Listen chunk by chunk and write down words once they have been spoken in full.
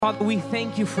Father, we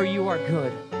thank you for you are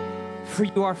good, for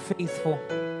you are faithful,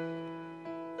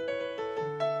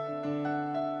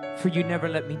 for you never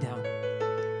let me down.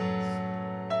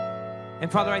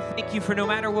 And Father, I thank you for no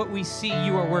matter what we see,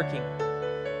 you are working.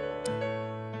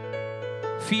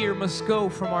 Fear must go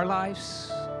from our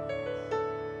lives.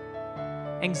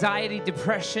 Anxiety,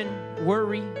 depression,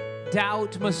 worry,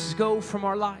 doubt must go from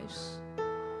our lives.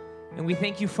 And we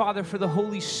thank you, Father, for the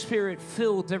Holy Spirit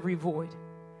filled every void.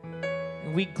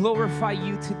 And we glorify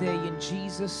you today in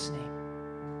Jesus' name.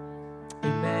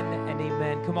 Amen and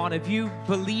amen. Come on, if you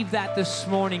believe that this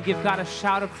morning, give God a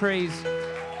shout of praise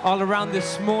all around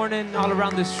this morning, all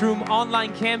around this room,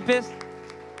 online campus.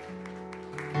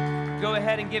 Go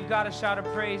ahead and give God a shout of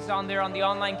praise on there on the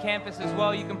online campus as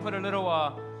well. You can put a little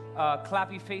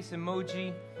clappy face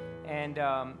emoji. And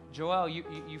Joel,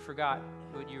 you forgot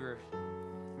what you were...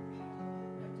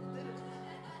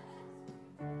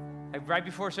 Like right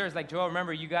before service, like, Joel,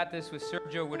 remember, you got this with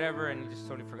Sergio, whatever, and you just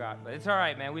totally forgot. But it's all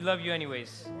right, man. We love you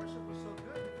anyways. Worship was so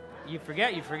good. You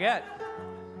forget.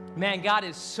 Man, God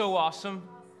is so awesome,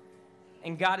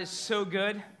 and God is so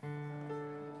good,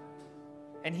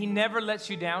 and He never lets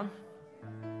you down.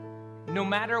 No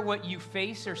matter what you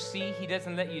face or see, He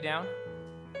doesn't let you down.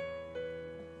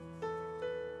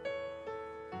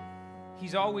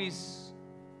 He's always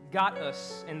got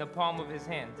us in the palm of His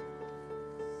hand.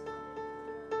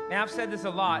 Now, I've said this a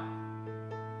lot,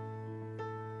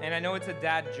 and I know it's a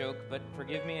dad joke, but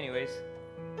forgive me anyways.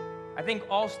 I think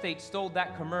Allstate stole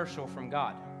that commercial from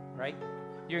God, right?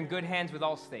 You're in good hands with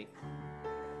Allstate.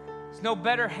 There's no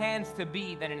better hands to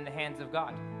be than in the hands of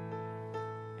God.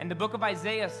 And the book of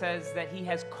Isaiah says that He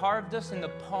has carved us in the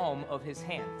palm of His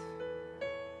hand.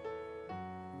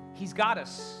 He's got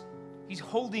us. He's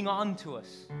holding on to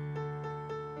us.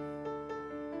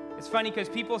 It's funny because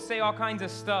people say all kinds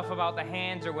of stuff about the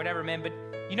hands or whatever, man, but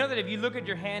you know that if you look at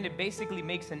your hand, it basically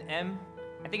makes an M?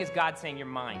 I think it's God saying, you're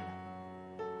mine.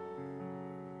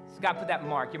 So God put that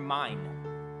mark, you're mine.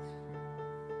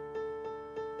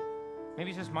 Maybe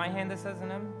it's just my hand that says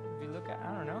an M? If you look at,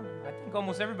 I don't know. I think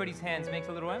almost everybody's hands makes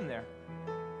a little M there.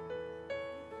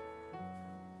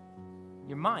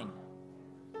 You're mine.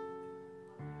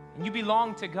 And you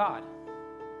belong to God.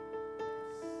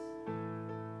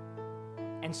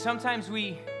 And sometimes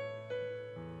we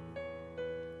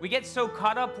get so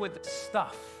caught up with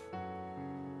stuff,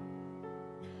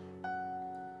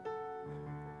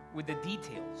 with the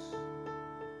details,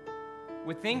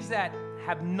 with things that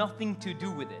have nothing to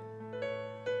do with it,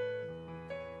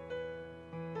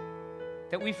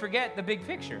 that we forget the big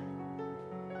picture.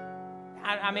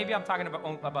 Maybe I'm talking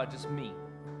about just me.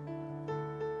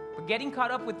 But getting caught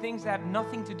up with things that have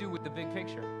nothing to do with the big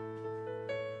picture.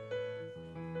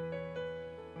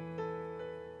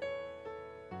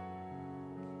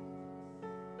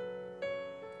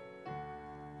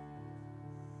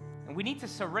 We need to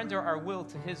surrender our will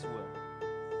to His will.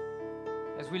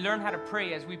 As we learn how to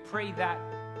pray, as we pray that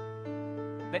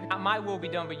not my will be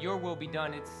done, but your will be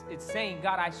done, it's saying,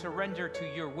 God, I surrender to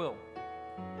your will.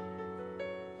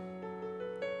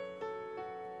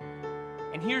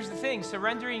 And here's the thing,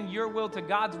 surrendering your will to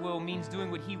God's will means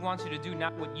doing what He wants you to do,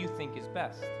 not what you think is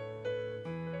best.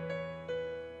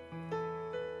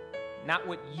 Not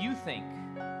what you think,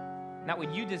 not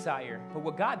what you desire, but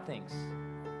what God thinks.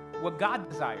 What God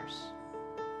desires.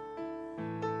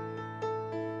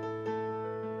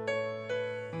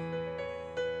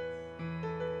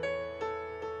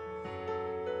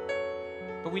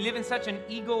 But we live in such an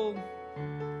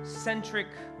ego-centric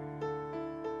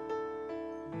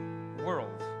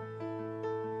world.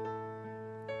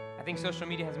 I think social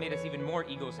media has made us even more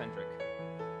egocentric.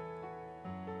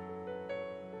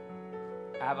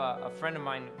 I have a friend of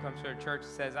mine who comes to our church and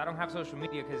says, I don't have social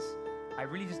media because I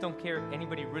really just don't care if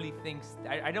anybody really thinks,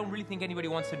 I don't really think anybody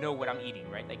wants to know what I'm eating,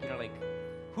 right? Like,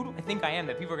 who do I think I am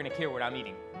that people are going to care what I'm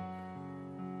eating?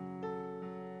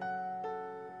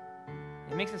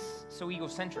 It makes us so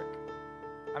egocentric.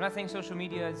 I'm not saying social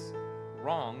media is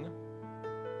wrong,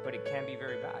 but it can be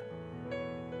very bad.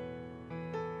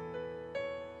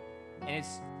 And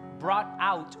it's brought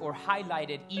out or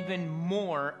highlighted even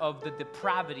more of the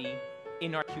depravity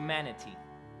in our humanity.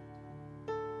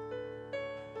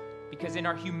 Because in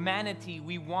our humanity,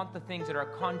 we want the things that are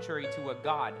contrary to what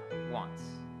God wants.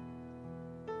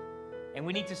 And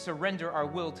we need to surrender our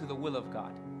will to the will of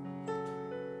God.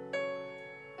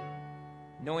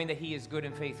 Knowing that He is good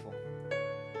and faithful.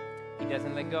 He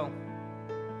doesn't let go.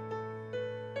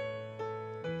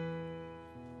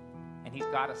 And He's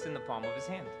got us in the palm of His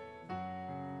hand.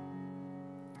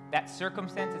 That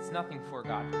circumstance, it's nothing for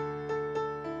God.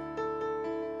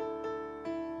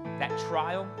 That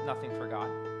trial, nothing for God.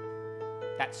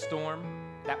 that storm,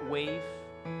 that wave,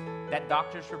 that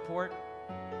doctor's report,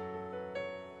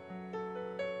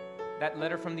 that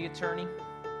letter from the attorney.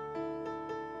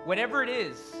 Whatever it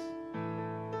is,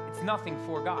 it's nothing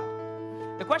for God.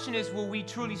 The question is, will we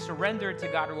truly surrender it to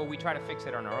God, or will we try to fix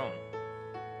it on our own?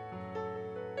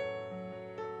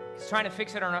 Because trying to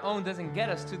fix it on our own doesn't get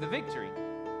us to the victory.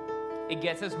 It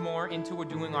gets us more into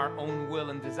doing our own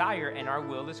will and desire, and our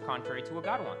will is contrary to what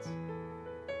God wants.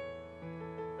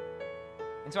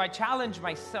 And so I challenge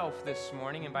myself this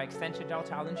morning, and by extension, I'll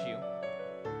challenge you.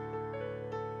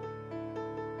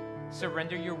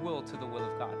 Surrender your will to the will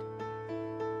of God.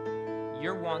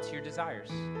 Your wants, your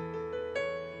desires.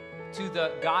 To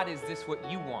the God, is this what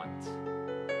you want?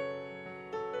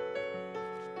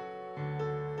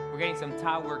 We're getting some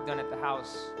tile work done at the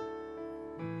house.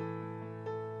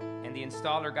 And the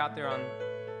installer got there on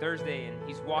Thursday, and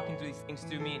he's walking through these things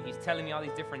to me, and he's telling me all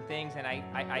these different things, and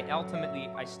I ultimately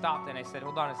stopped and I said,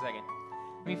 hold on a second.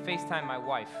 Let me FaceTime my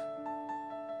wife,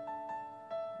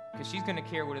 because she's going to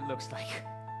care what it looks like.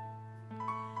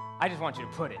 I just want you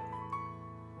to put it.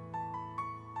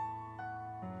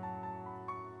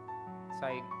 So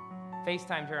I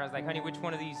FaceTimed her. I was like, honey, which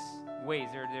one of these ways?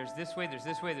 There's this way, there's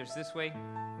this way, there's this way.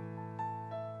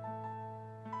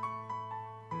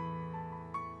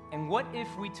 And what if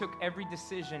we took every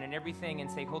decision and everything and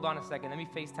say, hold on a second, let me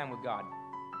FaceTime with God.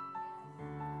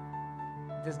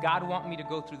 Does God want me to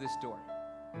go through this door?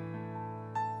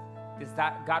 Does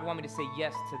God want me to say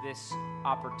yes to this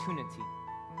opportunity?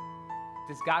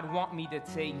 Does God want me to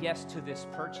say yes to this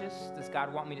purchase? Does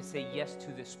God want me to say yes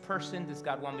to this person? Does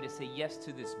God want me to say yes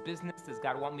to this business? Does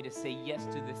God want me to say yes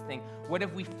to this thing? What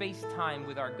if we FaceTime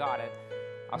with our God?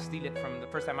 I'll steal it from the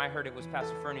first time I heard it was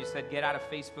Pastor Fern who said, get out of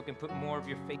Facebook and put more of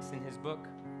your face in his book.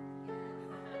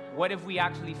 What if we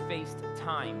actually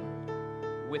FaceTime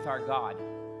with our God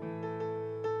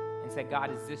and said,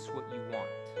 God, is this what you want?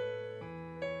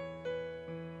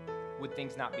 Would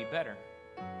things not be better?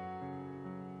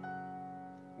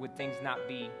 Would things not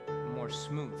be more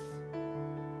smooth?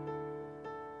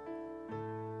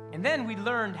 And then we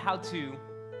learned how to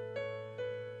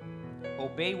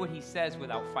obey what he says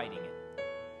without fighting it.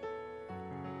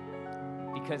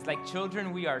 Because like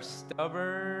children, we are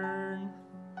stubborn.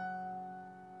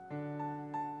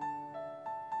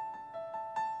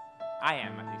 I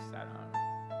am, at least. I don't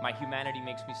know. My humanity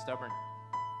makes me stubborn.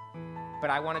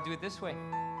 But I want to do it this way.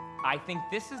 I think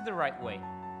this is the right way.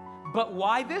 But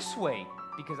why this way?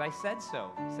 Because I said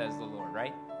so, says the Lord,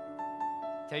 right?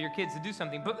 Tell your kids to do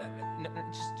something, but no,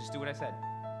 just do what I said.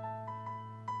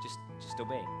 Just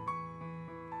obey.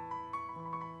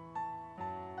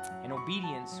 And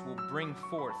obedience will bring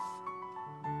forth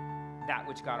that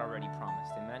which God already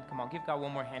promised. Amen? Come on, give God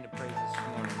one more hand of praise this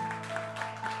morning.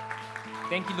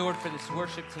 Thank you, Lord, for this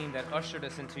worship team that ushered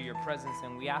us into your presence.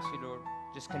 And we ask you, Lord,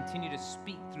 just continue to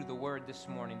speak through the word this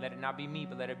morning. Let it not be me,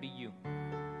 but let it be you.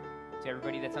 To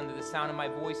everybody that's under the sound of my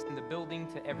voice in the building,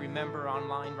 to every member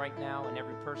online right now, and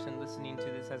every person listening to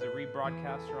this as a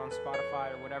rebroadcast or on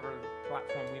Spotify or whatever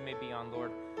platform we may be on,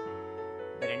 Lord,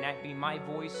 let it not be my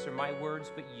voice or my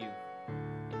words, but you.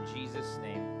 In Jesus'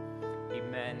 name,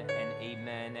 amen and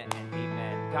amen and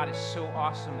amen. God is so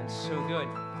awesome and so good.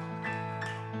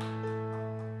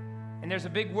 And there's a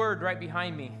big word right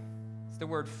behind me. It's the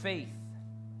word faith.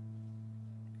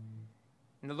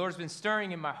 And the Lord's been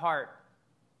stirring in my heart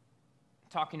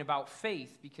talking about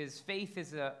faith, because faith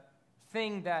is a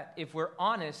thing that, if we're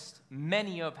honest,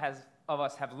 many of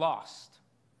us have lost.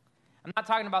 I'm not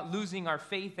talking about losing our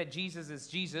faith that Jesus is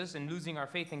Jesus and losing our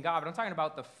faith in God, but I'm talking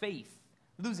about the faith,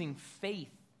 losing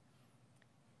faith.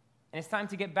 And it's time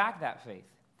to get back that faith.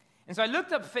 And so I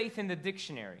looked up faith in the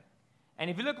dictionary. And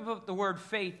if you look up the word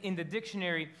faith in the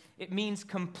dictionary, it means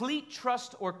complete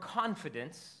trust or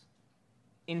confidence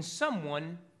in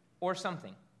someone or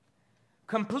something.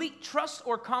 Complete trust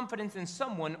or confidence in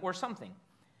someone or something.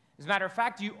 As a matter of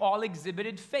fact, you all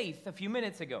exhibited faith a few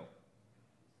minutes ago.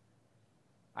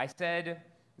 I said,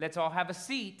 let's all have a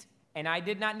seat, and I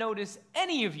did not notice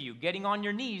any of you getting on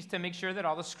your knees to make sure that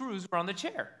all the screws were on the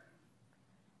chair.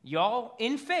 Y'all,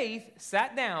 in faith,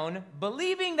 sat down,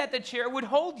 believing that the chair would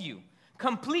hold you.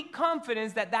 Complete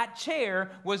confidence that that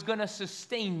chair was going to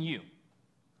sustain you.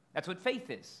 That's what faith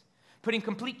is. Putting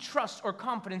complete trust or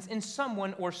confidence in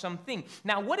someone or something.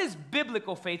 Now, what is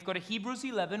biblical faith? Go to Hebrews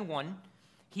 11:1.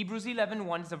 Hebrews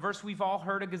 11:1 is a verse we've all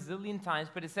heard a gazillion times,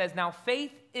 but it says, now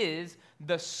faith is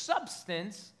the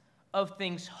substance of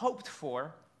things hoped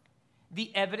for,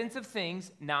 the evidence of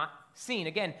things not seen.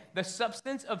 Again, the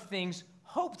substance of things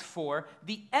hoped for,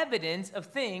 the evidence of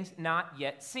things not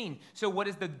yet seen. So what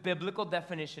is the biblical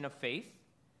definition of faith?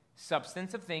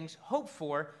 Substance of things hoped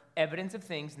for, evidence of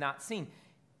things not seen.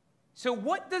 So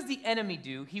what does the enemy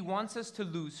do? He wants us to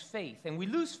lose faith. And we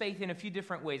lose faith in a few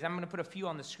different ways. I'm going to put a few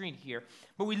on the screen here.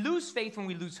 But we lose faith when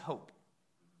we lose hope.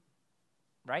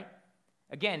 Right?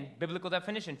 Again, biblical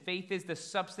definition. Faith is the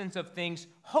substance of things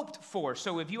hoped for.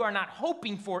 So if you are not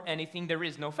hoping for anything, there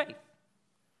is no faith.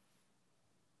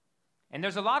 And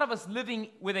there's a lot of us living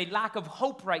with a lack of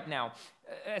hope right now,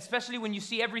 especially when you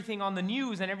see everything on the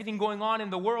news and everything going on in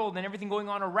the world and everything going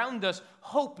on around us.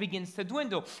 Hope begins to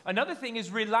dwindle. Another thing is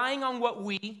relying on what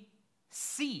we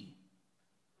see.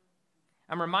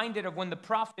 I'm reminded of when the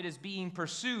prophet is being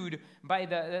pursued by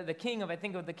the king of, I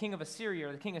think of the king of Assyria,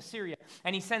 or the king of Syria,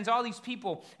 and he sends all these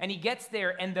people, and he gets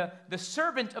there, and the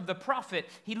servant of the prophet,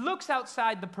 he looks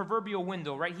outside the proverbial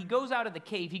window, right? He goes out of the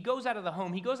cave, he goes out of the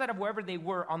home, he goes out of wherever they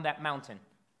were on that mountain.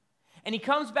 And he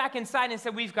comes back inside and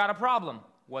said, we've got a problem.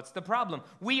 What's the problem?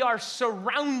 We are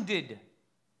surrounded.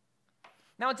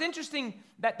 Now, it's interesting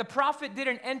that the prophet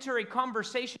didn't enter a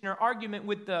conversation or argument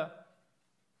with the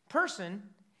person.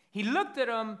 He looked at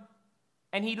him,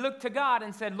 and he looked to God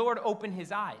and said, Lord, open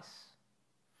his eyes.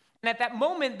 And at that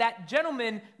moment, that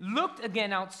gentleman looked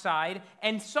again outside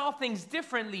and saw things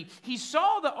differently. He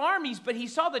saw the armies, but he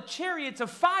saw the chariots of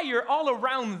fire all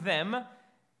around them,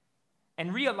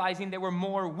 and realizing there were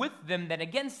more with them than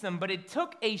against them. But it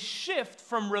took a shift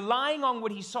from relying on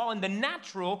what he saw in the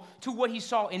natural to what he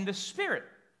saw in the spirit.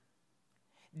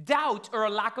 Doubt or a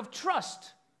lack of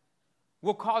trust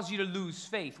will cause you to lose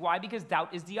faith. Why? Because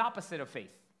doubt is the opposite of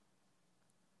faith.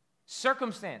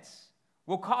 Circumstance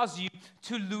will cause you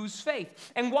to lose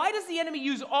faith. And why does the enemy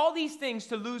use all these things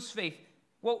to lose faith?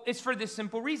 Well, it's for this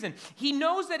simple reason. He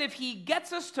knows that if he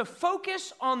gets us to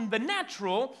focus on the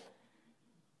natural,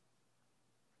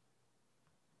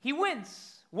 he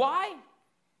wins. Why?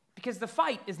 Because the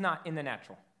fight is not in the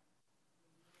natural.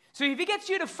 So if he gets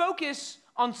you to focus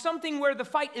on something where the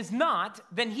fight is not,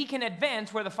 then he can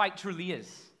advance where the fight truly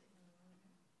is.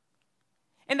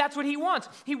 And that's what he wants.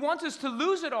 He wants us to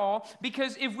lose it all,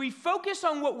 because if we focus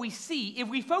on what we see, if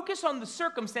we focus on the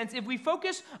circumstance, if we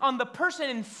focus on the person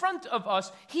in front of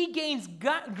us, he gains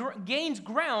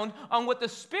ground on what the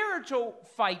spiritual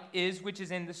fight is, which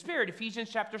is in the spirit. Ephesians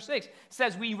chapter 6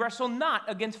 says we wrestle not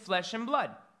against flesh and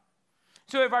blood.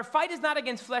 So if our fight is not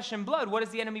against flesh and blood, what does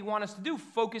the enemy want us to do?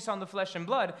 Focus on the flesh and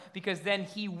blood, because then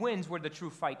he wins where the true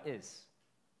fight is.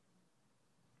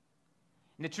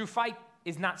 And the true fight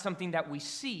is not something that we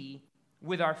see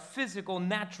with our physical,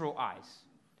 natural eyes.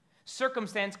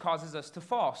 Circumstance causes us to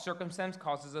fall. Circumstance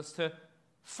causes us to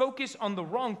focus on the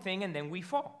wrong thing, and then we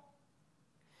fall.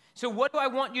 So what do I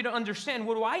want you to understand?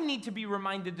 What do I need to be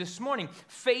reminded this morning?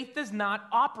 Faith does not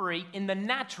operate in the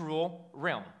natural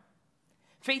realm.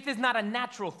 Faith is not a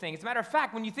natural thing. As a matter of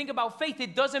fact, when you think about faith,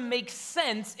 it doesn't make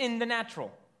sense in the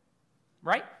natural,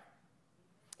 right?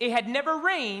 It had never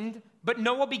rained, but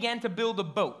Noah began to build a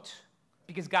boat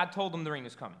because God told him the rain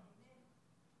was coming.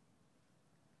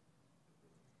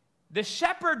 The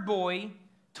shepherd boy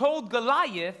told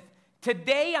Goliath,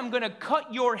 today I'm going to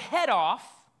cut your head off,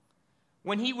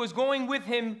 when he was going with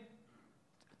him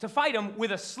to fight him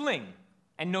with a sling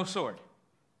and no sword,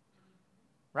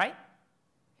 right?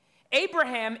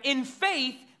 Abraham, in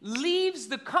faith, leaves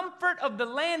the comfort of the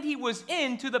land he was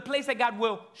in to the place that God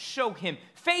will show him.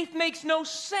 Faith makes no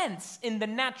sense in the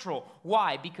natural.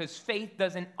 Why? Because faith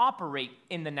doesn't operate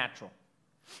in the natural.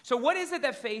 So what is it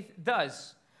that faith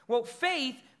does? Well,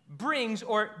 faith brings,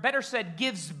 or better said,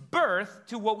 gives birth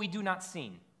to what we do not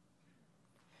see.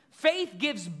 Faith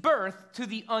gives birth to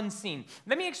the unseen.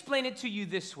 Let me explain it to you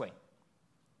this way.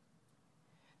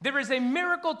 There is a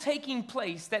miracle taking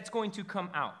place that's going to come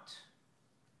out.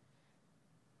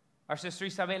 Our sister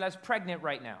Isabela is pregnant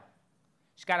right now.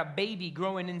 She's got a baby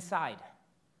growing inside.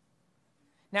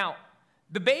 Now,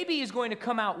 the baby is going to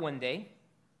come out one day,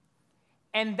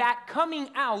 and that coming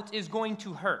out is going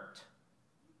to hurt.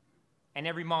 And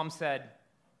every mom said,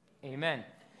 amen.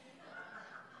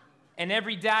 And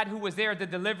every dad who was there at the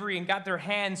delivery and got their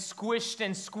hands squished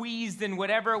and squeezed and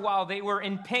whatever while they were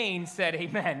in pain said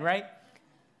amen, right?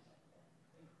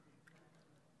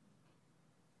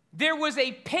 There was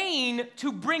a pain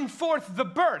to bring forth the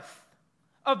birth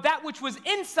of that which was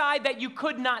inside that you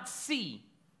could not see.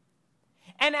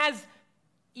 And as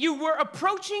you were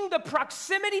approaching the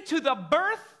proximity to the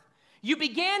birth, you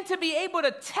began to be able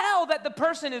to tell that the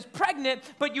person is pregnant,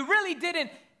 but you really didn't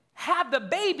have the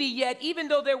baby yet, even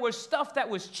though there was stuff that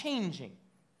was changing.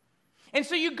 And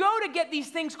so you go to get these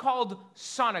things called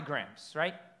sonograms,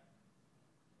 right?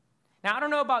 Now, I don't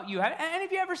know about you. Have any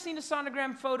of you ever seen a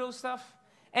sonogram photo stuff?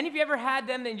 Any of you ever had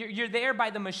them and you're there by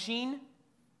the machine?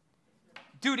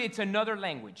 Dude, it's another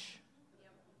language.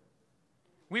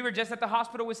 We were just at the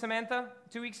hospital with Samantha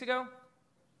 2 weeks ago.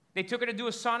 They took her to do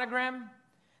a sonogram.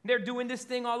 They're doing this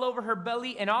thing all over her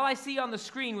belly, and all I see on the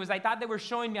screen was I thought they were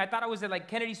showing me, I thought I was at like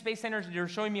Kennedy Space Center, they were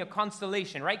showing me a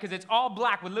constellation, right? Because it's all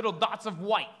black with little dots of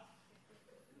white.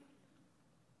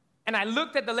 And I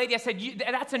looked at the lady, I said,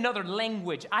 that's another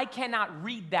language. I cannot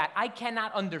read that. I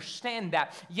cannot understand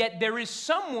that. Yet there is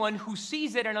someone who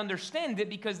sees it and understands it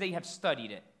because they have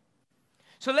studied it.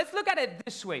 So let's look at it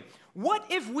this way. What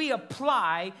if we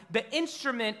apply the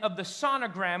instrument of the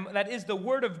sonogram, that is the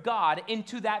Word of God,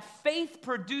 into that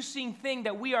faith-producing thing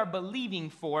that we are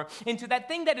believing for, into that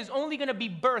thing that is only going to be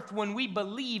birthed when we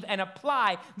believe and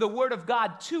apply the Word of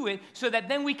God to it, so that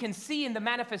then we can see in the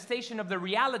manifestation of the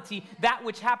reality that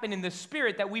which happened in the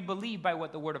Spirit that we believe by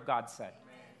what the Word of God said.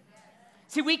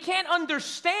 See, we can't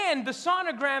understand the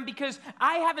sonogram because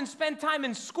I haven't spent time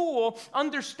in school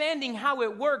understanding how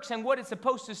it works and what it's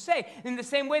supposed to say. In the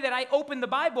same way that I open the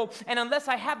Bible, and unless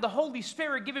I have the Holy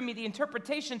Spirit giving me the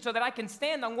interpretation so that I can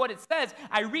stand on what it says,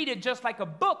 I read it just like a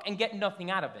book and get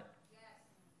nothing out of it. Yes.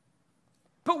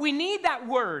 But we need that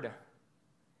word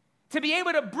to be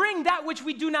able to bring that which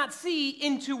we do not see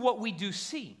into what we do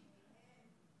see.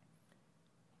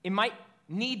 It might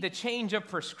need the change of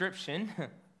prescription.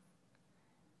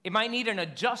 It might need an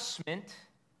adjustment,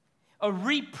 a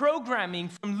reprogramming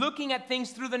from looking at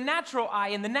things through the natural eye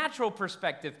and the natural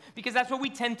perspective, because that's what we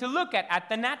tend to look at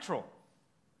the natural.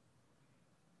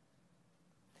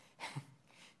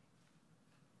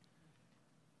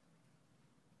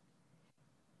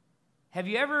 Have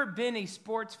you ever been a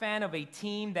sports fan of a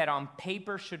team that on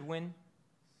paper should win?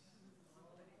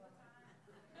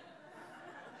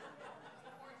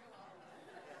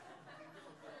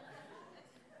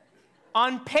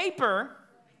 On paper,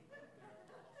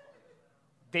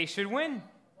 they should win.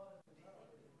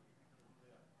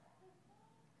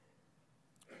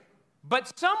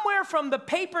 But somewhere from the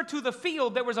paper to the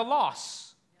field, there was a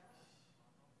loss.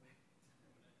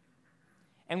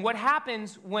 And what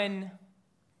happens when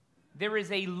there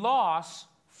is a loss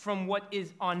from what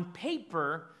is on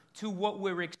paper to what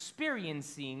we're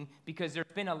experiencing, because there's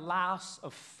been a loss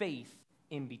of faith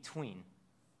in between?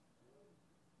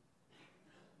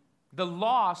 The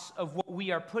loss of what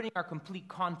we are putting our complete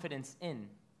confidence in.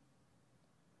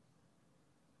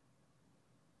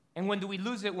 And when do we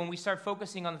lose it? When we start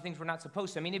focusing on the things we're not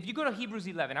supposed to. I mean, if you go to Hebrews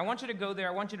 11, I want you to go there.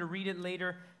 I want you to read it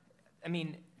later. I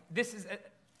mean, this is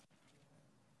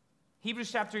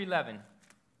Hebrews chapter 11.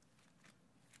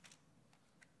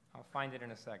 I'll find it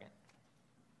in a second.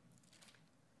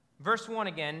 Verse 1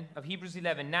 again of Hebrews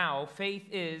 11. Now, faith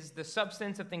is the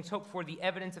substance of things hoped for, the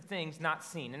evidence of things not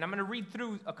seen. And I'm going to read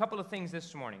through a couple of things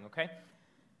this morning, okay?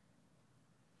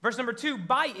 Verse number 2,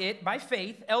 by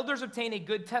faith, elders obtain a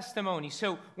good testimony.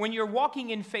 So when you're walking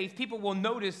in faith, people will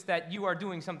notice that you are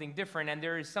doing something different, and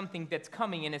there is something that's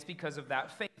coming, and it's because of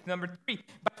that faith. Number 3,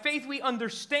 by faith we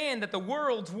understand that the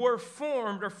worlds were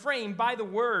formed or framed by the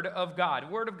Word of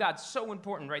God. Word of God, so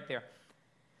important right there.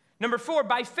 Number 4,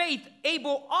 by faith,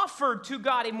 Abel offered to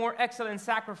God a more excellent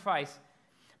sacrifice.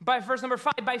 By verse number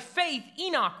 5, by faith,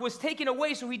 Enoch was taken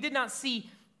away so he did not see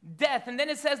death. And then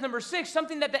it says, number 6,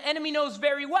 something that the enemy knows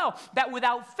very well, that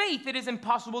without faith it is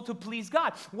impossible to please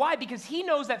God. Why? Because he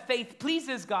knows that faith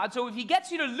pleases God. So if he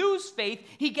gets you to lose faith,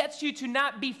 he gets you to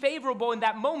not be favorable in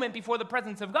that moment before the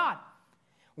presence of God.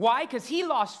 Why? Because he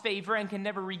lost favor and can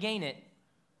never regain it.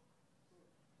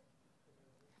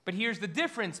 But here's the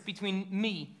difference between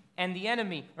me and the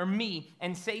enemy, or me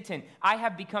and Satan. I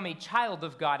have become a child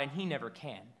of God, and he never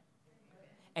can.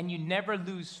 And you never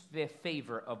lose the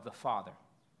favor of the Father.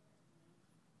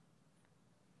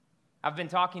 I've been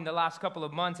talking the last couple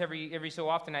of months, every so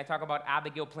often, I talk about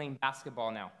Abigail playing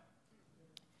basketball now.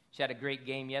 She had a great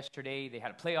game yesterday. They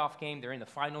had a playoff game. They're in the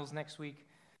finals next week.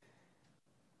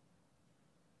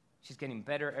 She's getting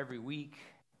better every week.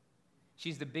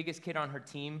 She's the biggest kid on her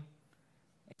team.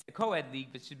 It's a co-ed league,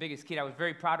 but she's the biggest kid. I was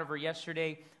very proud of her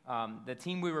yesterday. The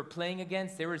team we were playing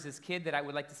against, there was this kid that I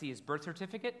would like to see his birth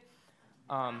certificate,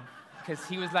 because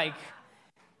he was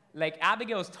like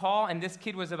Abigail's tall, and this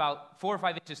kid was about 4 or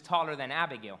 5 inches taller than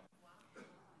Abigail.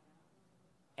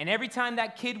 And every time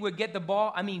that kid would get the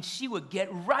ball, I mean, she would get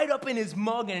right up in his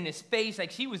mug and in his face.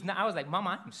 Like she was not, I was like,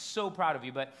 Mama, I'm so proud of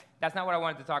you, but that's not what I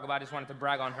wanted to talk about. I just wanted to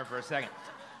brag on her for a second.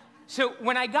 So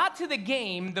when I got to the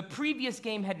game, the previous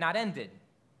game had not ended.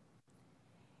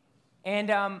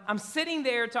 And I'm sitting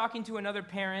there talking to another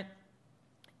parent,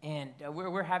 and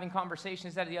we're having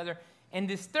conversations, that or the other. And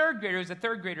this third grader, it was the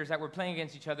third graders that were playing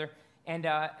against each other, and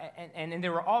they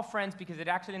were all friends because it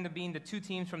actually ended up being the two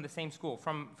teams from the same school,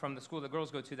 from the school the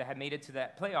girls go to, that had made it to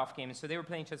that playoff game. And so they were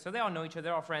playing each other. So they all know each other,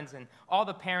 they're all friends, and all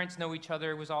the parents know each other.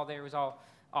 It was all there. It was all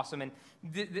awesome. And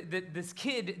this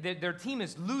kid, their team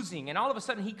is losing, and all of a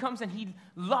sudden he comes and he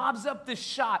lobs up this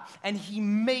shot, and he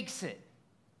makes it.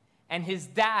 And his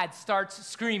dad starts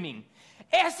screaming,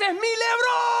 "Ese es mi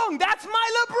LeBron! That's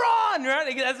my LeBron!"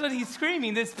 Right? That's what he's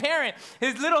screaming. This parent,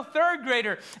 his little third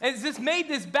grader, has just made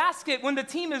this basket when the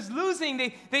team is losing.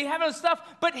 They have no stuff,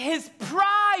 but his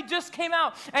pride just came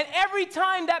out. And every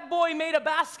time that boy made a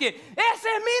basket, "Ese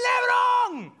es mi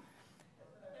LeBron!"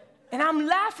 And I'm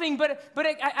laughing, but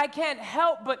I can't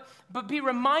help but be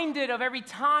reminded of every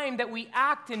time that we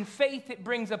act in faith, it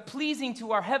brings a pleasing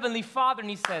to our Heavenly Father. And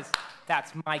He says,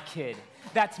 "That's my kid.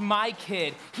 That's my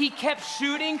kid. He kept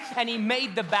shooting and he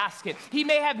made the basket. He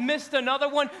may have missed another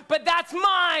one, but that's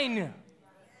mine.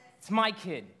 It's my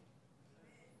kid."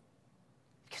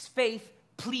 Because faith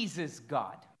pleases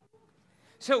God.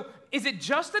 So is it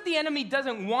just that the enemy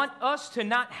doesn't want us to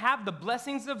not have the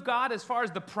blessings of God as far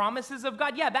as the promises of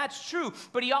God? Yeah, that's true.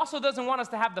 But he also doesn't want us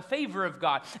to have the favor of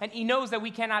God. And he knows that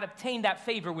we cannot obtain that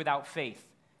favor without faith.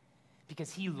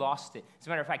 Because he lost it. As a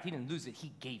matter of fact, he didn't lose it.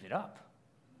 He gave it up.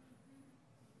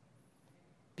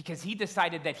 Because he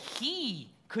decided that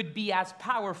he could be as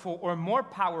powerful or more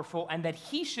powerful, and that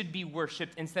he should be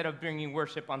worshiped instead of bringing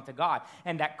worship unto God.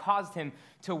 And that caused him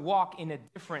to walk in a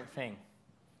different thing.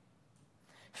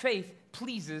 Faith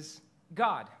pleases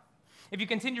God. If you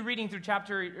continue reading through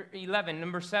chapter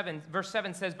 11, verse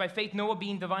 7 says, "By faith Noah,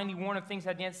 being divinely warned of things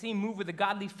that had yet seen, moved with a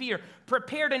godly fear,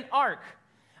 prepared an ark."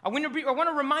 I want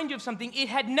to remind you of something. It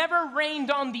had never rained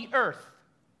on the earth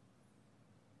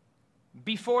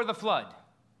before the flood.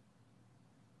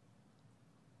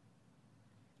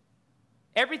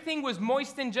 Everything was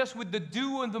moistened just with the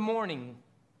dew of the morning,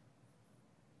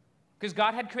 because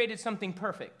God had created something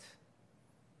perfect.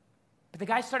 But the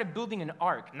guy started building an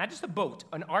ark, not just a boat,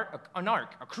 an ark,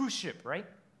 a cruise ship, right?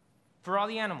 For all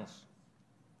the animals.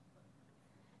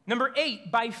 Number 8,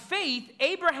 by faith,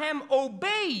 Abraham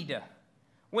obeyed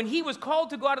when he was called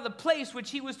to go out of the place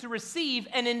which he was to receive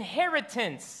an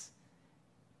inheritance.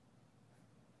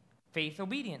 Faith,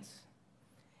 obedience.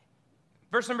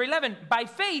 Verse number 11, by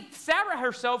faith, Sarah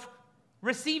herself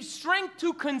received strength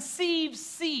to conceive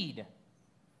seed.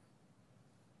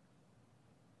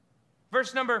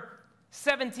 Verse number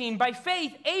 17, by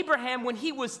faith, Abraham, when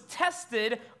he was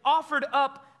tested, offered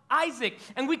up Isaac.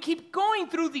 And we keep going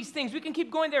through these things. We can keep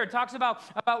going there. It talks about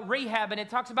Rahab, and it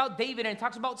talks about David, and it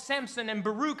talks about Samson and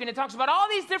Baruch, and it talks about all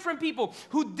these different people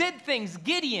who did things,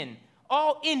 Gideon,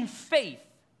 all in faith.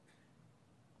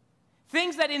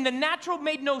 Things that in the natural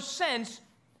made no sense,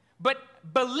 but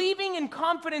believing in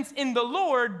confidence in the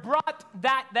Lord brought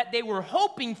that they were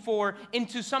hoping for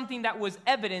into something that was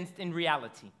evidenced in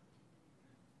reality.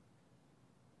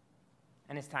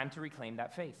 And it's time to reclaim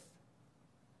that faith.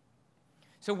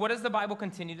 So what does the Bible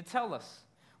continue to tell us?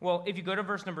 Well, if you go to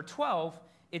verse number 12,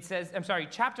 it says,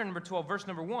 chapter number 12, verse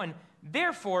number 1,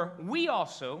 "Therefore, we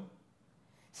also,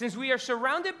 since we are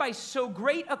surrounded by so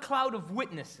great a cloud of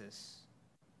witnesses,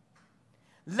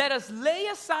 let us lay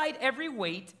aside every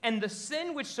weight and the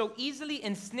sin which so easily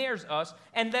ensnares us,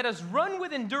 and let us run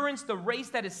with endurance the race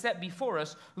that is set before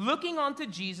us, looking unto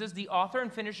Jesus, the author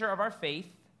and finisher of our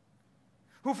faith,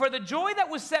 who for the joy that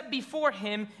was set before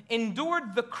him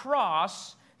endured the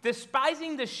cross,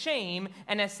 despising the shame,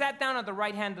 and has sat down at the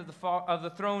right hand of the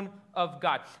throne of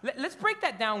God." Let's break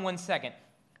that down 1 second.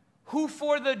 Who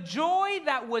for the joy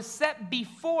that was set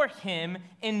before him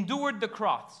endured the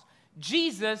cross.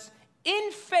 Jesus,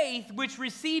 in faith, which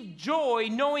received joy,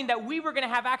 knowing that we were going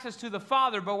to have access to the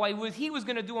Father, but what he was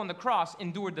going to do on the cross,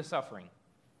 endured the suffering.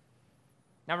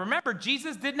 Now remember,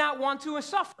 Jesus did not want to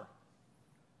suffer.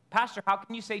 Pastor, how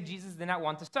can you say Jesus did not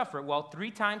want to suffer? Well, 3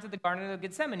 times at the Garden of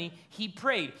Gethsemane, he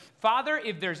prayed, "Father,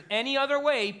 if there's any other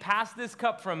way, pass this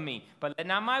cup from me. But let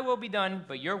not my will be done,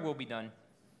 but your will be done."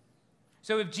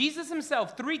 So if Jesus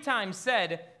himself 3 times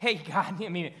said, "Hey, God,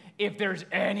 if there's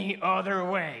any other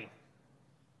way,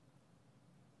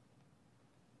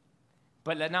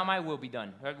 but let not my will be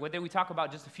done." What did we talk about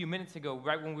just a few minutes ago,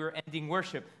 right when we were ending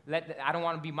worship? I don't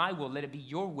want to be my will, let it be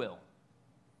your will.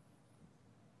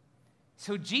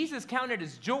 So Jesus counted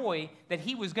as joy that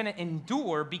he was going to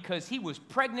endure because he was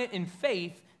pregnant in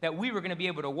faith that we were going to be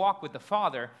able to walk with the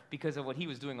Father because of what he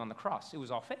was doing on the cross. It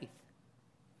was all faith.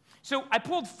 So I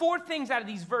pulled 4 things out of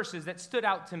these verses that stood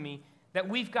out to me that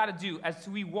we've got to do as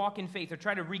we walk in faith or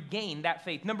try to regain that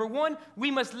faith. Number 1, we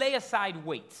must lay aside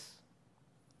weights.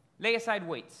 Lay aside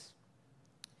weights.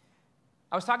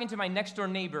 I was talking to my next door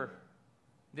neighbor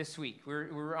this week. We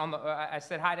were on I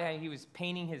said hi to him. He was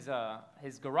painting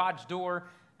his garage door.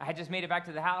 I had just made it back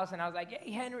to the house, and I was like,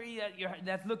 hey, Henry,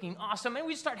 that's looking awesome. And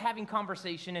we start having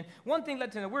conversation, and one thing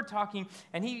led to another. We're talking,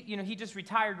 and he just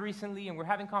retired recently, and we're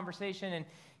having conversation, and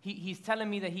he's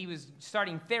telling me that he was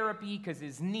starting therapy because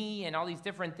his knee and all these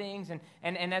different things.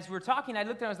 And as we're talking, I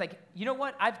looked at him, I was like, you know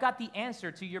what? I've got the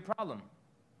answer to your problem.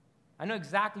 I know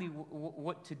exactly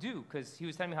what to do, because he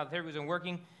was telling me how therapy wasn't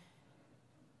working.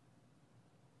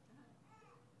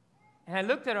 And I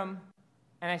looked at him,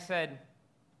 and I said,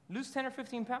 lose 10 or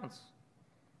 15 pounds,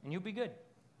 and you'll be good.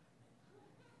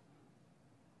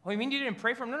 Oh, you mean you didn't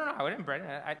pray for him? No, I didn't pray.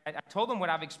 I told him what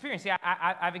I've experienced. See,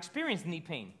 I've experienced knee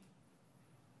pain.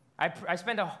 I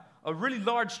spent a really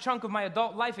large chunk of my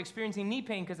adult life experiencing knee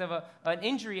pain because of an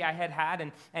injury I had,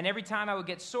 and every time I would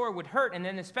get sore, it would hurt. And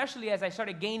then especially as I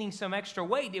started gaining some extra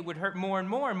weight, it would hurt more and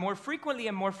more frequently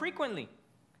and more frequently.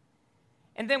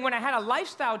 And then when I had a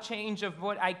lifestyle change of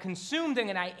what I consumed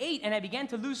and I ate, and I began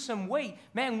to lose some weight,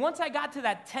 man, once I got to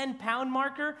that 10-pound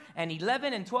marker, and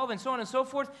 11 and 12 and so on and so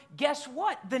forth, guess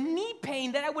what? The knee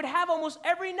pain that I would have almost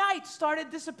every night started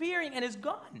disappearing and is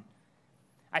gone.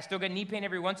 I still get knee pain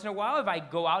every once in a while. If I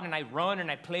go out and I run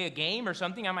and I play a game or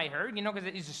something, I might hurt, because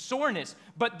it's a soreness.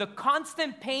 But the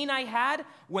constant pain I had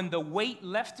when the weight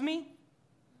left me,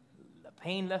 the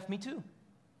pain left me too.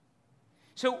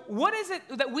 So what is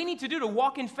it that we need to do to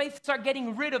walk in faith, start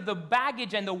getting rid of the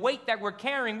baggage and the weight that we're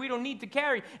carrying we don't need to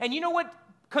carry? And you know what?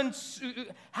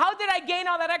 How did I gain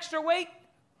all that extra weight?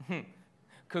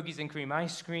 Cookies and cream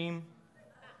ice cream,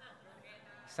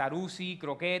 sarusi,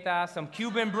 croqueta, some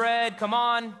Cuban bread, come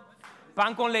on.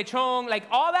 Pan con lechon, like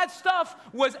all that stuff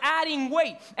was adding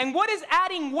weight. And what is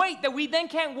adding weight that we then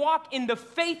can't walk in the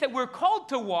faith that we're called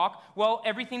to walk? Well,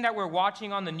 everything that we're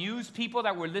watching on the news, people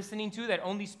that we're listening to that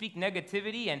only speak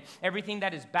negativity, and everything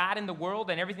that is bad in the world,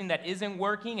 and everything that isn't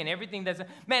working, and everything that's,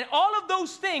 man, all of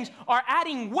those things are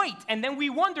adding weight. And then we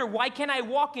wonder, why can't I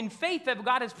walk in faith that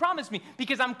God has promised me?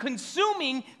 Because I'm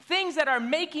consuming things that are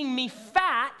making me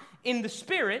fat in the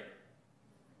spirit.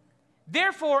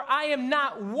 Therefore, I am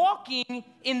not walking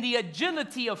in the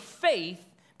agility of faith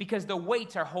because the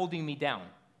weights are holding me down.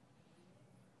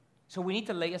 So we need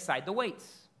to lay aside the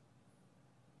weights.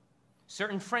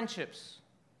 Certain friendships,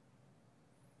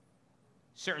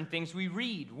 certain things we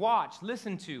read, watch,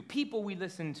 listen to, people we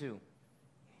listen to.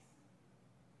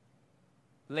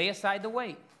 Lay aside the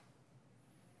weight.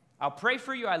 I'll pray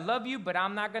for you, I love you, but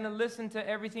I'm not going to listen to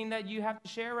everything that you have to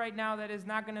share right now that is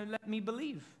not going to let me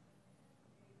believe.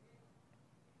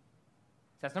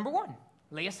 That's number one.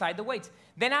 Lay aside the weights.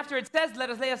 Then after it says, let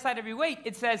us lay aside every weight,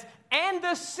 it says, and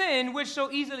the sin which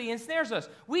so easily ensnares us.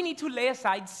 We need to lay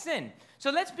aside sin. So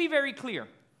let's be very clear.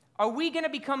 Are we going to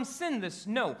become sinless?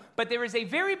 No. But there is a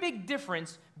very big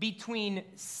difference between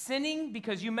sinning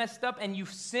because you messed up and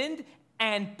you've sinned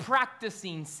and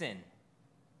practicing sin.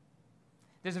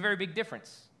 There's a very big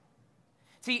difference.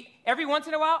 See, every once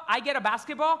in a while, I get a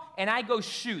basketball and I go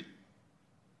shoot.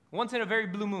 Once in a very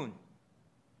blue moon.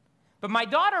 But my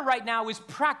daughter right now is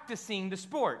practicing the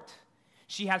sport.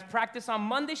 She has practice on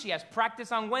Monday, she has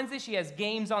practice on Wednesday, she has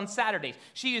games on Saturdays.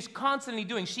 She is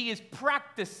constantly she is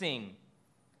practicing.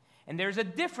 And there's a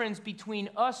difference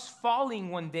between us falling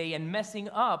one day and messing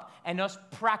up and us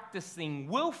practicing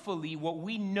willfully what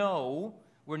we know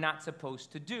we're not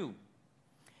supposed to do.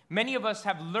 Many of us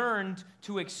have learned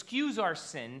to excuse our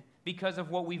sin because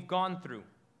of what we've gone through.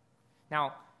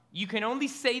 Now, you can only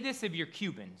say this if you're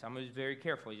Cuban. So I'm going to be very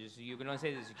careful. You can only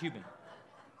say this if you're Cuban.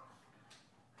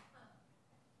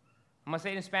 I'm going to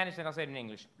say it in Spanish and I'll say it in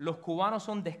English. Los cubanos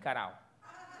son descarados.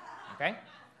 Okay?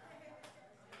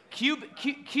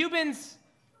 Cubans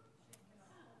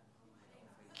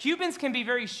can be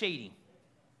very shady.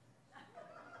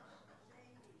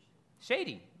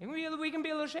 Shady. We can be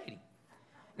a little shady.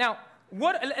 Now,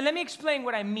 let me explain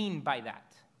what I mean by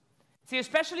that. See,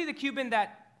 especially the Cuban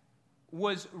that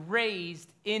was raised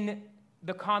in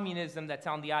the communism that's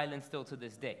on the island still to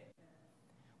this day,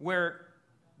 where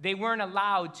they weren't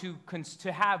allowed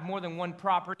to have more than one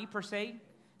property per se.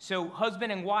 So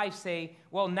husband and wife say,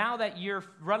 well, now that your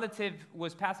relative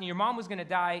was passing, your mom was going to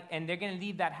die, and they're going to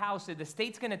leave that house, so the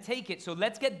state's going to take it, so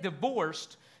let's get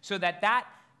divorced so that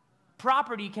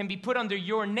property can be put under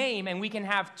your name, and we can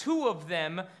have two of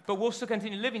them, but we'll still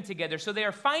continue living together. So they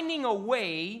are finding a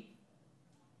way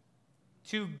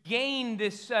to gain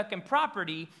this second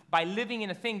property by living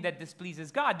in a thing that displeases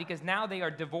God, because now they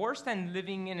are divorced and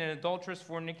living in an adulterous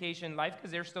fornication life because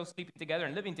they're still sleeping together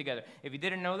and living together. If you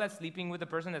didn't know that, sleeping with a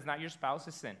person that's not your spouse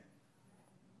is sin.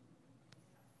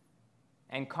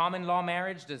 And common law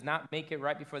marriage does not make it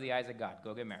right before the eyes of God.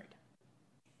 Go get married.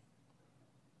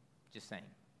 Just saying.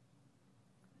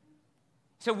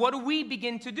 So what do we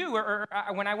begin to do?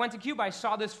 When I went to Cuba, I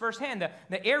saw this firsthand.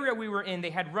 The area we were in, they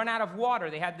had run out of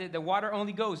water. They had the water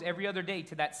only goes every other day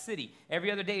to that city. Every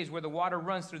other day is where the water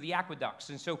runs through the aqueducts.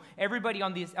 And so everybody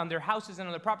on their houses and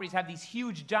on their properties have these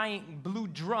huge, giant blue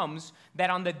drums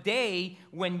that on the day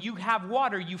when you have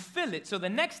water, you fill it. So the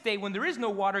next day when there is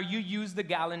no water, you use the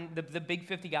gallon, the big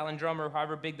 50-gallon drum or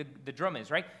however big the drum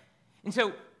is, right? And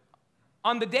so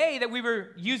on the day that we were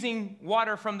using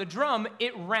water from the drum,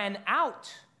 it ran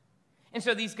out. And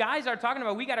so these guys are talking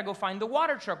about, we got to go find the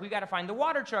water truck. We got to find the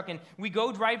water truck. And we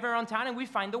go drive around town and we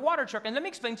find the water truck. And let me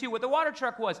explain to you what the water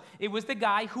truck was. It was the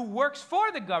guy who works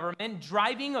for the government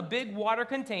driving a big water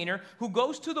container who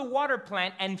goes to the water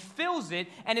plant and fills it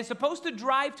and is supposed to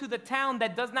drive to the town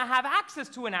that does not have access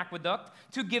to an aqueduct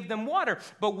to give them water.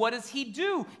 But what does he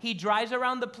do? He drives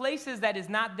around the places that is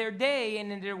not their day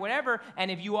and their whatever. And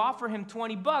if you offer him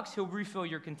 $20, he'll refill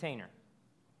your container.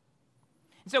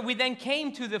 So we then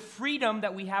came to the freedom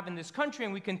that we have in this country,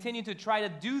 and we continue to try to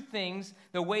do things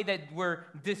the way that we're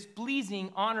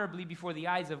displeasing honorably before the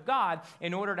eyes of God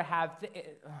in order to have...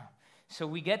 So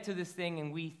we get to this thing,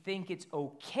 and we think it's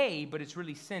okay, but it's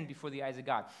really sin before the eyes of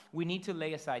God. We need to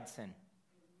lay aside sin.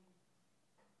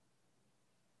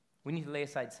 We need to lay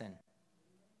aside sin.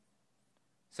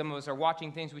 Some of us are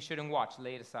watching things we shouldn't watch.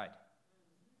 Lay it aside.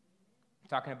 I'm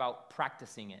talking about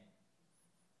practicing it.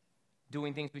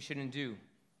 Doing things we shouldn't do.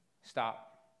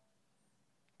 Stop.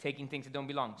 Taking things that don't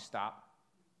belong. Stop.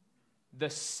 The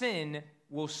sin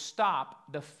will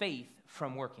stop the faith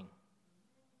from working.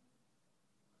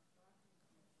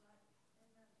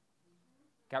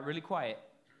 Got really quiet,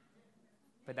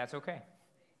 but that's okay.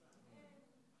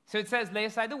 So it says, lay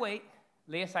aside the weight,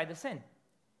 lay aside the sin.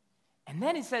 And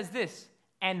then it says this,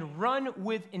 and run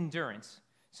with endurance.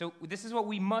 So this is what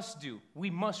we must do.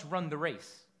 We must run the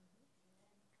race.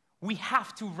 We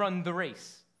have to run the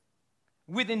race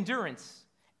with endurance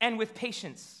and with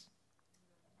patience,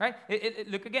 right?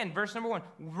 Look again, verse number 1.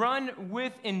 Run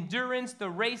with endurance the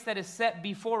race that is set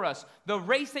before us. The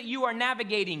race that you are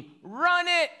navigating, run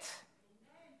it.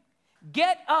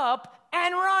 Get up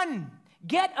and run.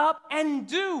 Get up and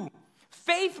do.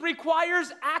 Faith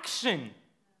requires action.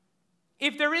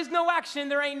 If there is no action,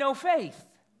 there ain't no faith.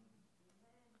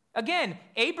 Again,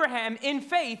 Abraham in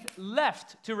faith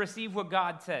left to receive what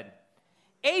God said.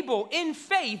 Abel, in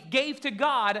faith, gave to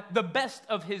God the best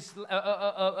of his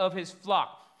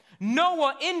flock.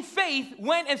 Noah, in faith,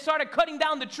 went and started cutting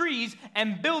down the trees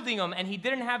and building them, and he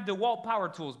didn't have DeWalt power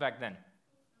tools back then.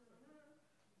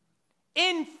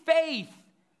 In faith,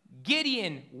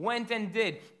 Gideon went and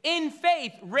did. In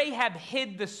faith, Rahab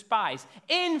hid the spies.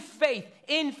 In faith,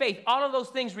 all of those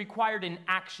things required an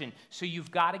action. So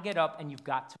you've got to get up and you've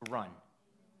got to run.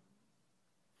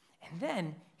 And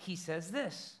then he says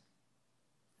this.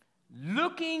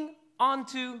 Looking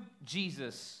unto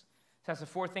Jesus. So that's the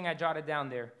fourth thing I jotted down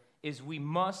there, is we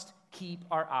must keep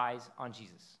our eyes on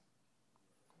Jesus.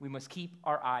 We must keep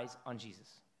our eyes on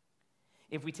Jesus.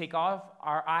 If we take our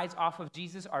eyes off of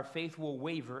Jesus, our faith will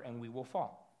waver and we will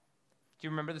fall. Do you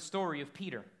remember the story of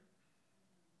Peter?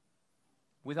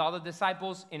 With all the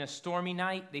disciples in a stormy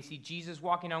night, they see Jesus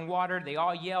walking on water. They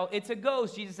all yell, "It's a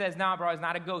ghost." Jesus says, "Nah, bro, it's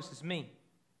not a ghost, it's me."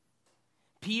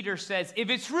 Peter says, if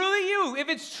it's truly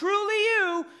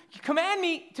you, command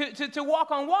me to walk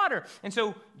on water. And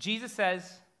so Jesus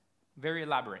says, very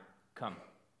elaborate, come.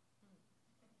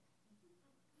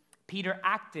 Peter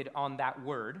acted on that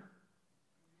word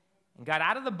and got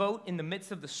out of the boat in the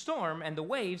midst of the storm and the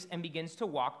waves and begins to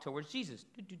walk towards Jesus.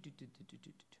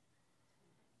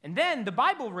 And then the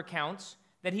Bible recounts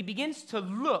that he begins to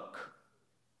look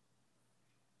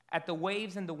at the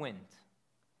waves and the wind.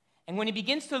 And when he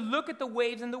begins to look at the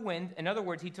waves and the wind, in other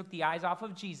words, he took the eyes off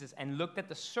of Jesus and looked at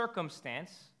the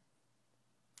circumstance,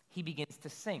 he begins to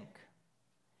sink.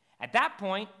 At that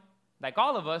point, like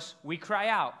all of us, we cry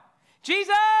out,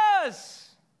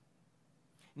 "Jesus!"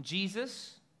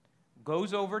 Jesus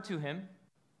goes over to him,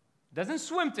 doesn't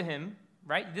swim to him,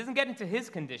 right? He doesn't get into his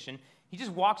condition. He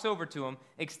just walks over to him,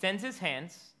 extends his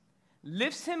hands,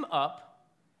 lifts him up,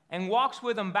 and walks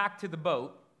with him back to the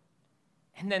boat,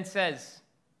 and then says,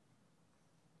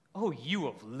 "Oh, you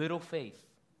of little faith."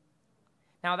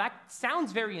 Now, that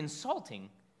sounds very insulting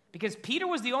because Peter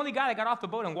was the only guy that got off the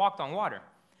boat and walked on water.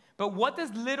 But what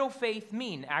does little faith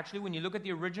mean? Actually, when you look at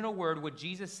the original word, what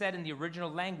Jesus said in the original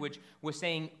language was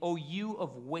saying, "Oh, you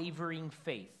of wavering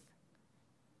faith."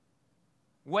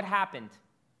 What happened?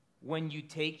 When you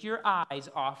take your eyes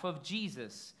off of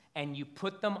Jesus and you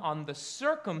put them on the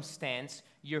circumstance,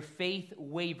 your faith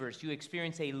wavers. You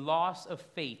experience a loss of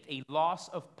faith, a loss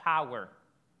of power,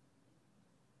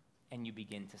 and you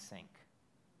begin to sink.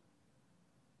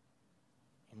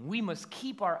 We must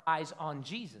keep our eyes on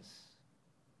Jesus.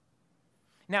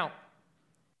 Now,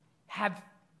 have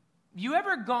you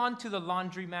ever gone to the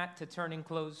laundromat to turn in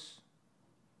clothes?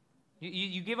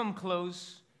 You give them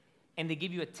clothes, and they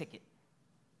give you a ticket.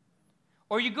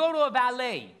 Or you go to a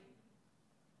valet,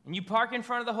 and you park in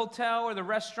front of the hotel or the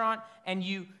restaurant, and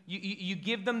you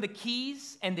give them the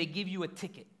keys, and they give you a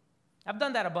ticket. I've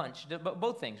done that a bunch,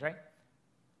 both things, right?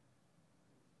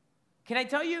 Can I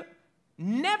tell you,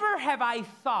 never have I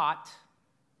thought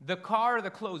the car or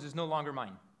the clothes is no longer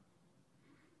mine.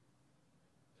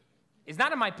 It's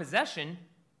not in my possession,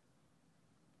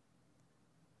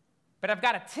 but I've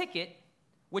got a ticket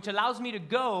which allows me to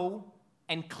go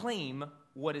and claim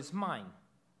what is mine.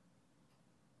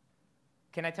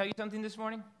 Can I tell you something this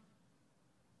morning?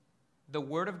 The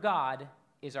Word of God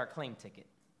is our claim ticket.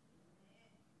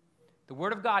 The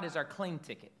Word of God is our claim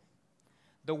ticket.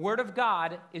 The Word of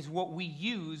God is what we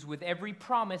use with every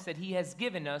promise that He has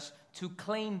given us to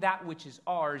claim that which is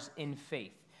ours in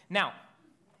faith. Now,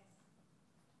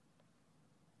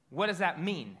 what does that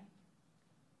mean?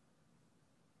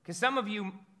 Because some of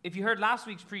you, if you heard last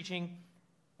week's preaching,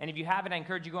 and if you haven't, I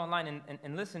encourage you to go online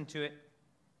and listen to it.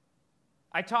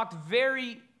 I talked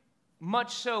very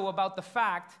much so about the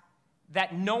fact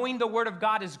that knowing the Word of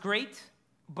God is great,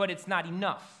 but it's not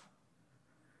enough.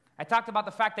 I talked about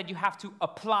the fact that you have to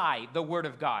apply the Word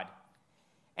of God.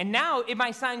 And now it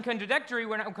might sound contradictory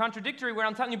when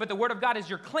I'm telling you, but the Word of God is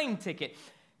your claim ticket.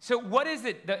 So what is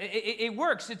it? It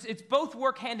works. It's both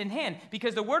work hand in hand,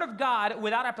 because the Word of God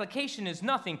without application is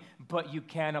nothing, but you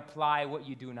can apply what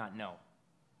you do not know.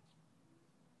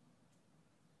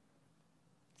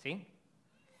 See?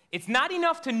 It's not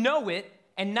enough to know it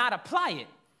and not apply it,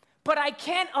 but I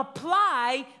can't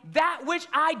apply that which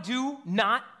I do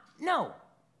not know.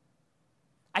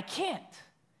 I can't.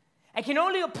 I can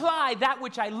only apply that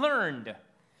which I learned.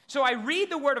 So I read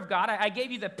the Word of God. I gave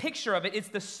you the picture of it. It's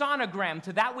the sonogram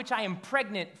to that which I am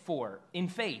pregnant for in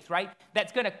faith, right?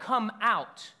 That's going to come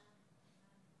out.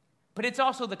 But it's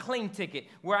also the claim ticket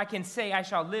where I can say, I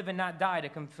shall live and not die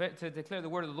to declare the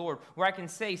word of the Lord. Where I can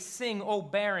say, sing, O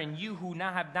barren, you who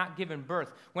now have not given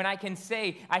birth. When I can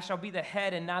say, I shall be the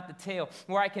head and not the tail.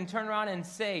 Where I can turn around and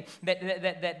say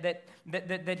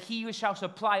that he shall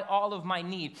supply all of my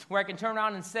need. Where I can turn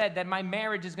around and say that my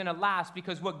marriage is going to last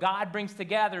because what God brings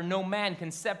together, no man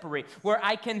can separate. Where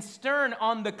I can turn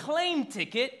on the claim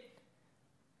ticket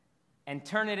and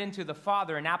turn it into the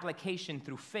Father, an application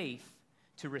through faith,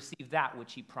 to receive that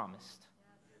which He promised.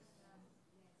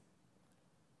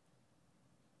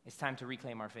 It's time to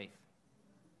reclaim our faith.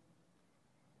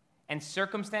 And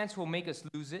circumstance will make us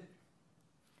lose it.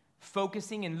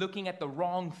 Focusing and looking at the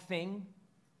wrong thing.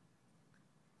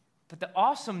 But the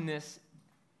awesomeness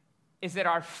is that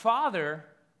our Father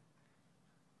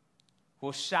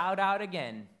will shout out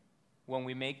again when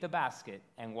we make the basket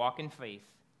and walk in faith.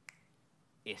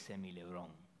 Ese mi Lebrón.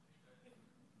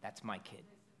 That's my kid.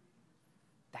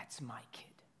 That's my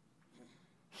kid.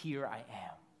 Here I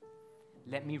am.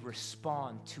 Let me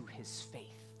respond to his faith.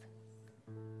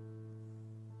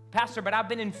 Pastor, but I've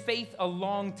been in faith a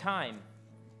long time.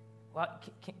 Well,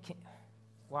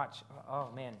 watch. Oh,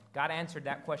 man. God answered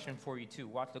that question for you, too.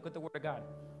 Watch. Look at the Word of God.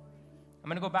 I'm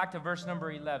going to go back to verse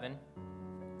number 11.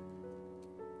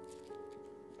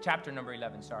 Chapter number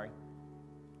 11, sorry.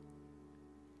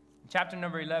 Chapter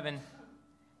number 11,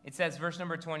 it says, verse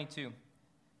number 22.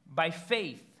 By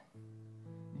faith,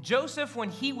 Joseph, when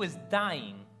he was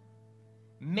dying,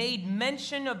 made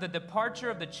mention of the departure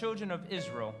of the children of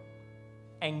Israel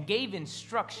and gave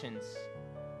instructions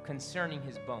concerning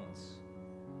his bones.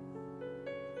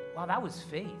 Wow, that was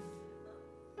faith.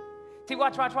 See,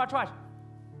 watch.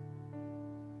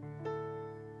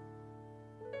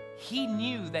 He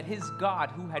knew that his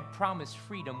God, who had promised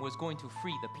freedom, was going to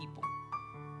free the people.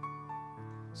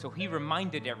 So he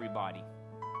reminded everybody,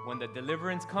 when the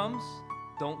deliverance comes,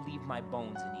 don't leave my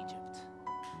bones in Egypt.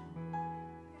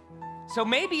 So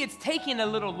maybe it's taking a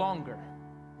little longer.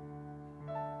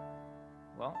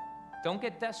 Well, don't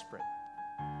get desperate.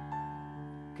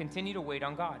 Continue to wait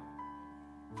on God.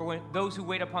 For when those who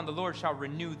wait upon the Lord shall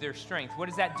renew their strength. What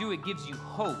does that do? It gives you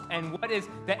hope. And what is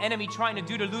the enemy trying to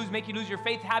do to make you lose your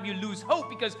faith? Have you lose hope,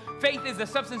 because faith is the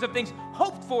substance of things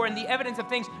hoped for and the evidence of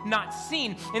things not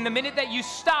seen. In the minute that you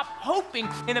stop hoping,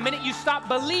 in the minute you stop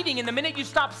believing, in the minute you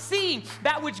stop seeing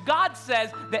that which God says,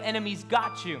 the enemy's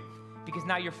got you. Because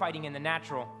now you're fighting in the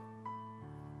natural.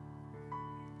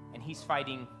 And he's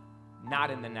fighting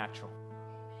not in the natural.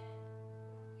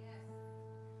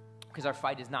 Because our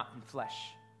fight is not in flesh.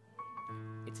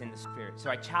 It's in the Spirit. So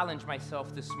I challenge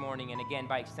myself this morning, and again,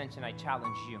 by extension, I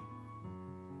challenge you.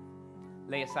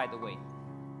 Lay aside the weight.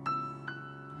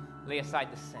 Lay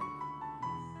aside the sin.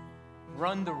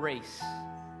 Run the race.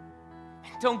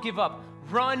 Don't give up.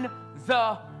 Run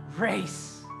the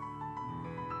race.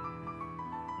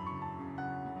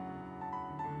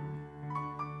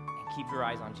 And keep your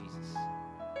eyes on Jesus.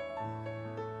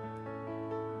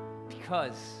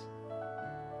 Because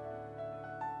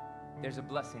there's a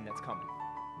blessing that's coming.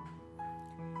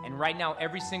 And right now,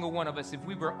 every single one of us, if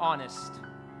we were honest,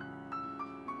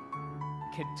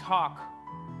 could talk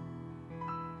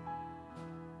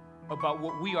about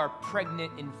what we are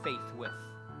pregnant in faith with.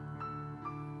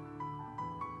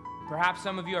 Perhaps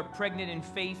some of you are pregnant in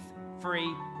faith for a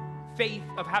faith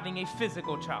of having a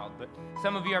physical child, but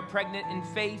some of you are pregnant in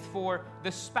faith for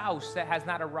the spouse that has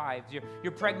not arrived.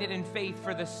 You're pregnant in faith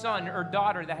for the son or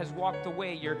daughter that has walked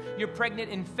away. You're pregnant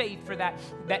in faith for that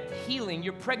healing.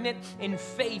 You're pregnant in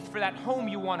faith for that home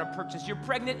you want to purchase. You're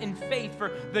pregnant in faith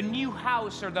for the new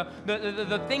house or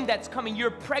the thing that's coming.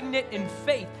 You're pregnant in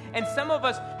faith. And some of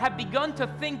us have begun to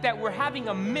think that we're having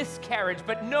a miscarriage,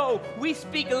 but no, we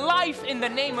speak life in the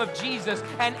name of Jesus,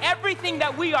 and everything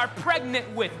that we are pregnant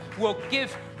with will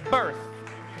give birth.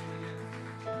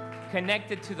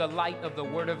 Connected to the light of the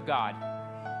Word of God,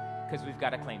 because we've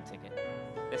got a claim ticket.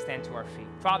 Let's stand to our feet.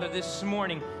 Father, this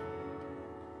morning,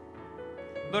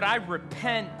 Lord, I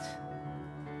repent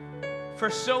for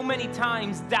so many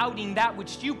times doubting that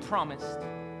which you promised,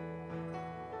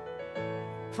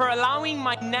 for allowing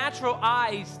my natural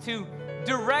eyes to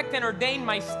direct and ordain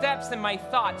my steps and my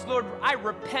thoughts. Lord, I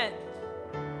repent.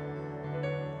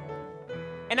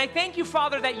 And I thank you,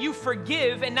 Father, that you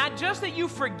forgive, and not just that you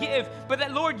forgive, but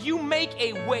that, Lord, you make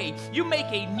a way. You make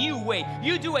a new way.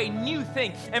 You do a new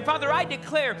thing. And Father, I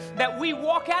declare that we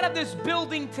walk out of this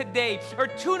building today or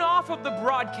tune off of the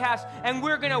broadcast, and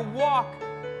we're going to walk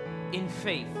in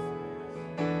faith.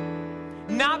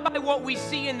 Not by what we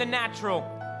see in the natural,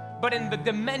 but in the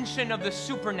dimension of the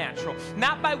supernatural.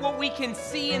 Not by what we can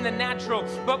see in the natural,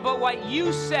 but what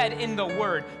you said in the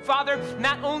Word. Father,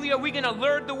 not only are we going to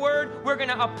learn the Word, we're going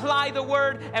to apply the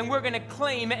Word, and we're going to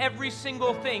claim every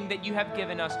single thing that you have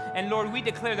given us. And Lord, we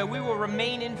declare that we will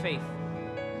remain in faith,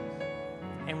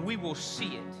 and we will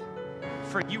see it.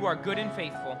 For you are good and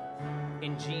faithful.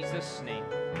 In Jesus' name.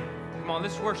 Come on,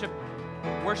 let's worship.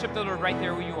 Worship the Lord right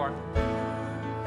there where you are.